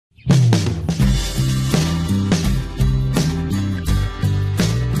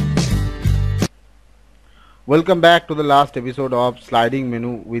Welcome back to the last episode of Sliding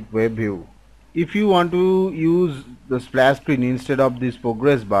Menu with Webview. If you want to use the splash screen instead of this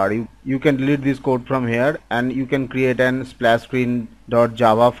progress bar, you can delete this code from here and you can create an splash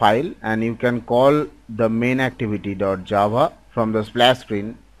screen.java file and you can call the main activity.java from the splash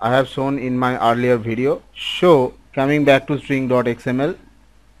screen I have shown in my earlier video. So coming back to string.xml,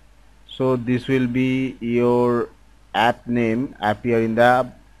 so this will be your app name appear in the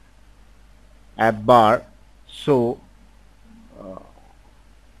app bar. So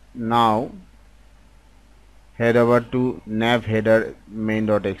now head over to nav header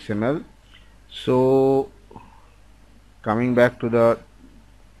main.xml. So coming back to the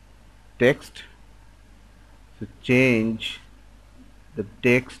text, so change the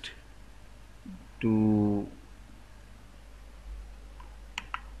text to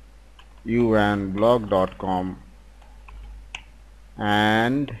unblog.com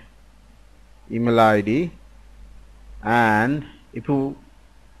and email ID, and if you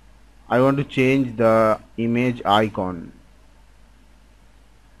I want to change the image icon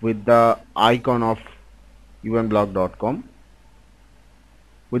with the icon of unblog.com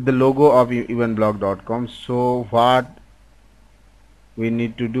with the logo of unblog.com. So what we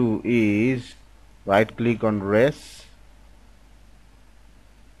need to do is right click on res,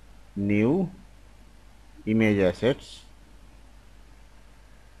 new image assets,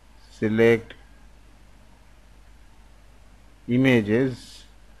 select images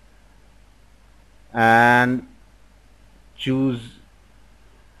and choose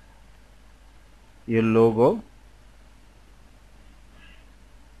your logo,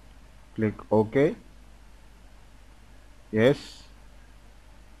 click OK, yes,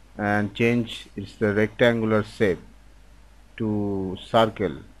 and change it's the rectangular shape to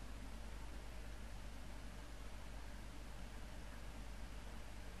circle,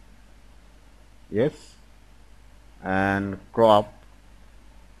 yes, and crop,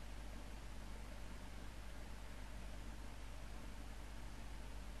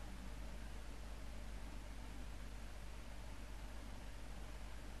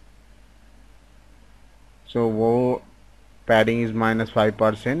 so padding is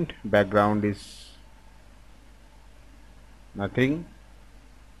 -5%, background is nothing,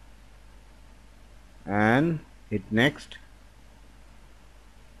 and hit next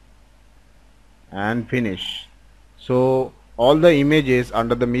and finish. So all the images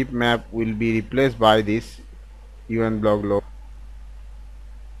under the MIP map will be replaced by this unblog logo,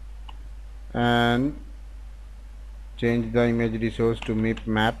 and change the image resource to MIP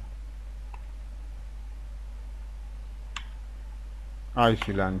map IC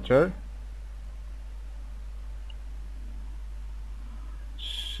launcher.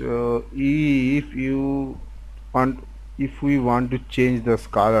 So if we want to change the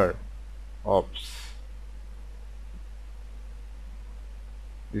color of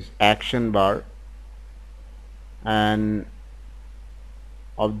this action bar and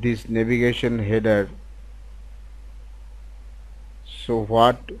of this navigation header, so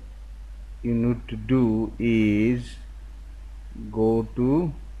what you need to do is go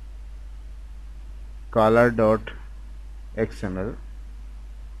to color.xml,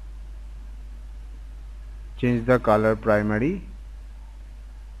 change the color primary.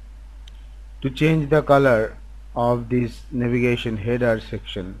 To change the color of this navigation header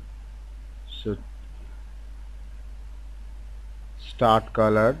section, so start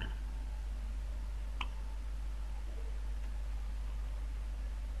color,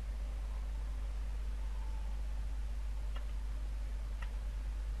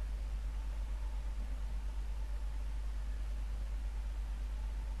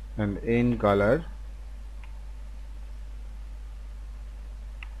 and end color,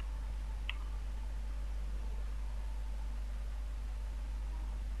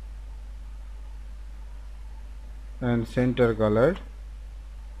 and center color,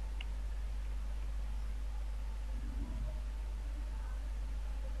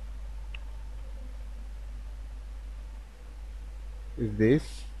 is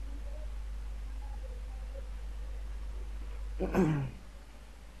this,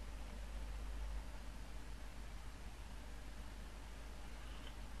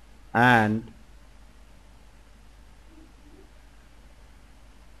 and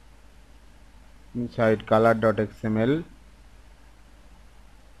inside color.xml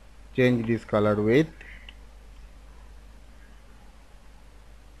change this color width,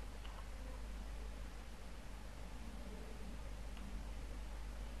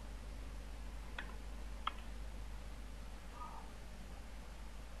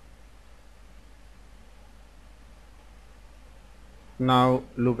 now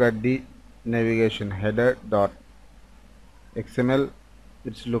look at the navigation header dot xml.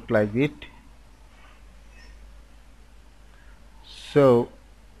 It's look like it. So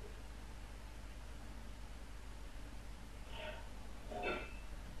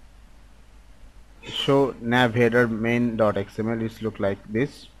show nav header main dot xml. It's look like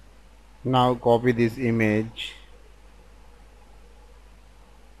this. Now copy this image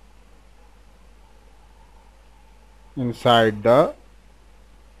inside the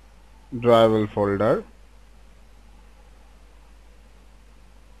drawable folder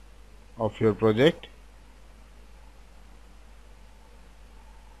of your project.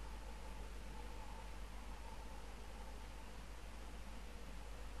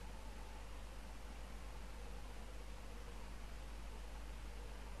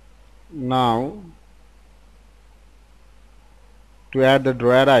 Now to add the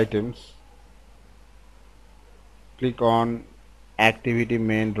drawer items, click on activity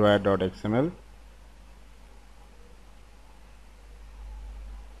main drawer.xml.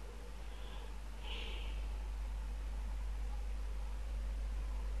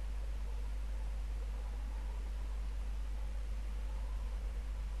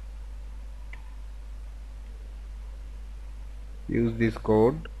 Use this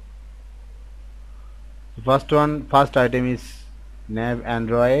code. First item is nav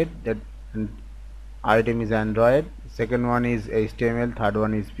Android, that item is Android. Second one is HTML, third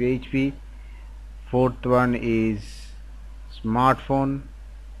one is PHP, fourth one is smartphone,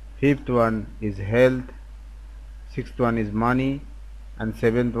 fifth one is health, sixth one is money, and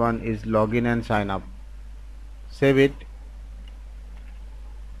seventh one is login and sign up. Save it.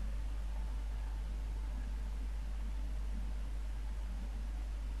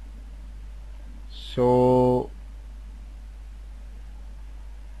 So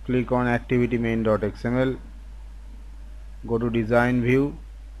click on activity main.xml, go to design view.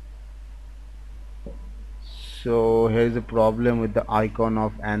 So here is a problem with the icon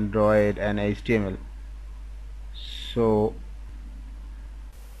of Android and HTML. So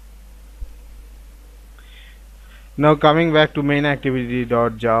now coming back to main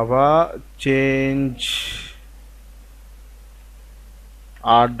activity.java, change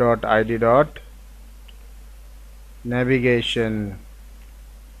art.id dot navigation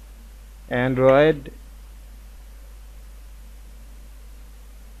Android,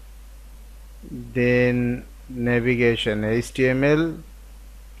 then navigation HTML,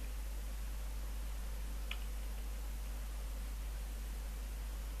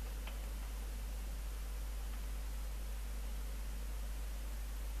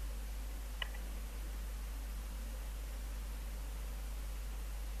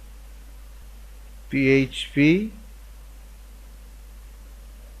 PHP,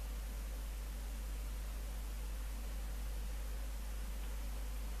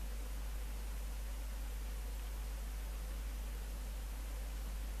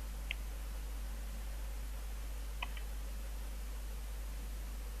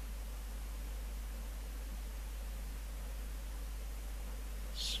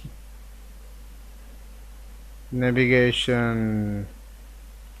 navigation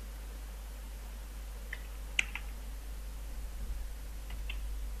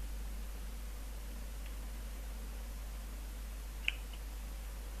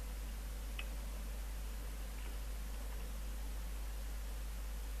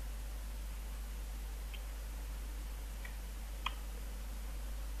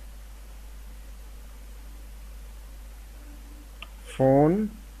phone,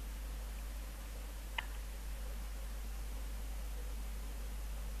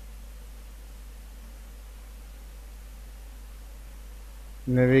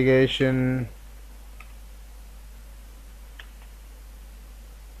 navigation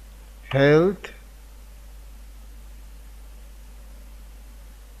health,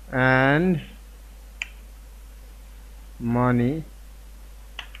 and money,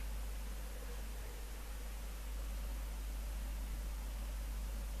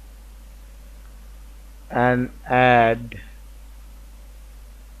 and add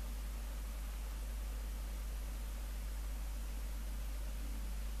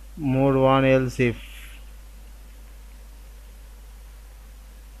mode 1 else if.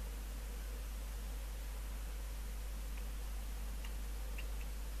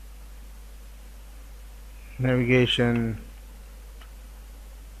 Navigation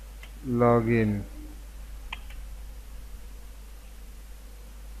login.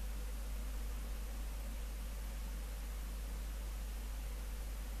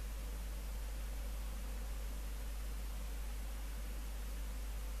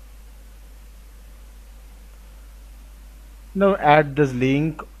 Now add this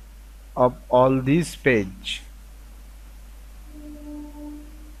link of all these page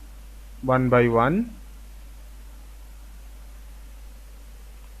one by one.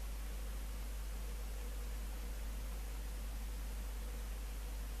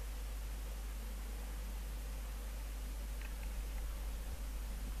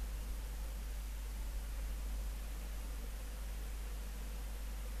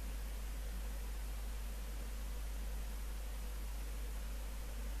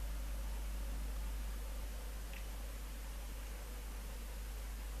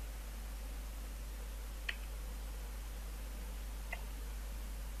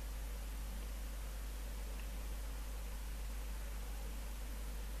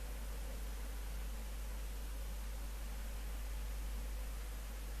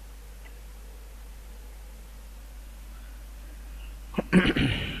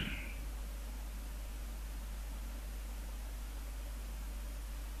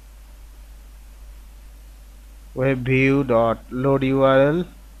 Webview dot load URL,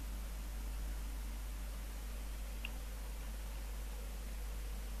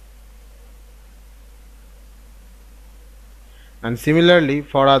 and similarly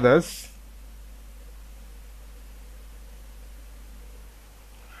for others.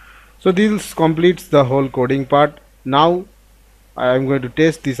 So this completes the whole coding part. Now I am going to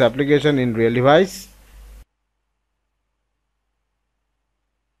test this application in real device.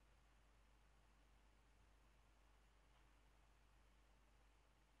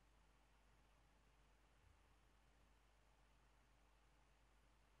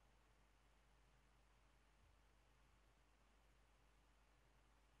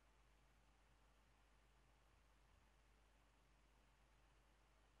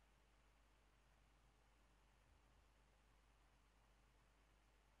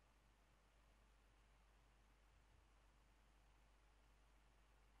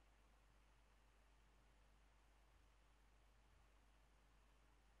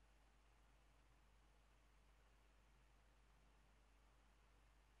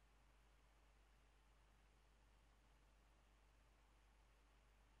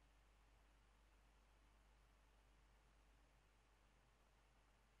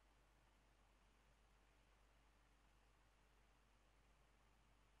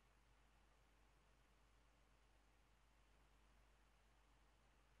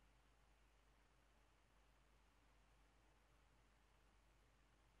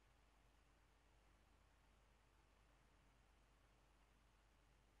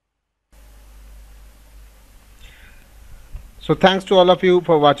 So thanks to all of you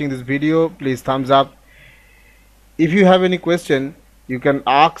for watching this video. Please thumbs up. If you have any question, you can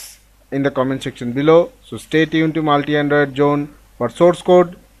ask in the comment section below. So stay tuned to Multi Android Zone for source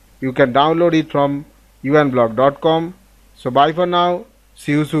code. You can download it from unblog.com. So bye for now.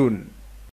 See you soon.